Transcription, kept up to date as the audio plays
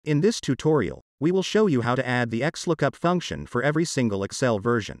In this tutorial, we will show you how to add the XLOOKUP function for every single Excel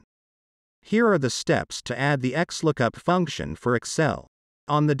version. Here are the steps to add the XLOOKUP function for Excel.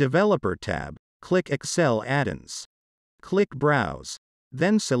 On the Developer tab, click Excel Add-ins. Click Browse.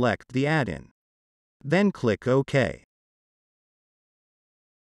 Then select the add-in. Then click OK.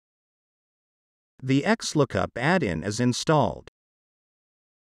 The XLOOKUP add-in is installed.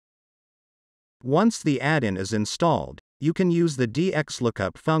 Once the add-in is installed, you can use the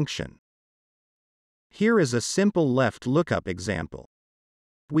DXLOOKUP function. Here is a simple left lookup example.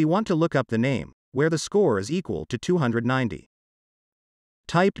 We want to look up the name, where the score is equal to 290.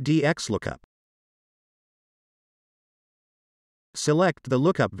 Type DXLOOKUP. Select the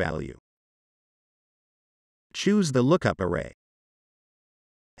lookup value. Choose the lookup array.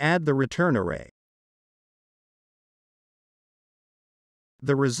 Add the return array.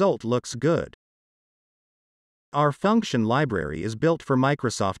 The result looks good. Our function library is built for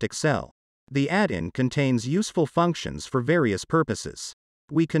Microsoft Excel. The add-in contains useful functions for various purposes.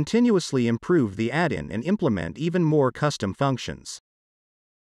 We continuously improve the add-in and implement even more custom functions.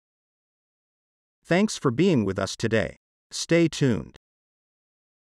 Thanks for being with us today. Stay tuned.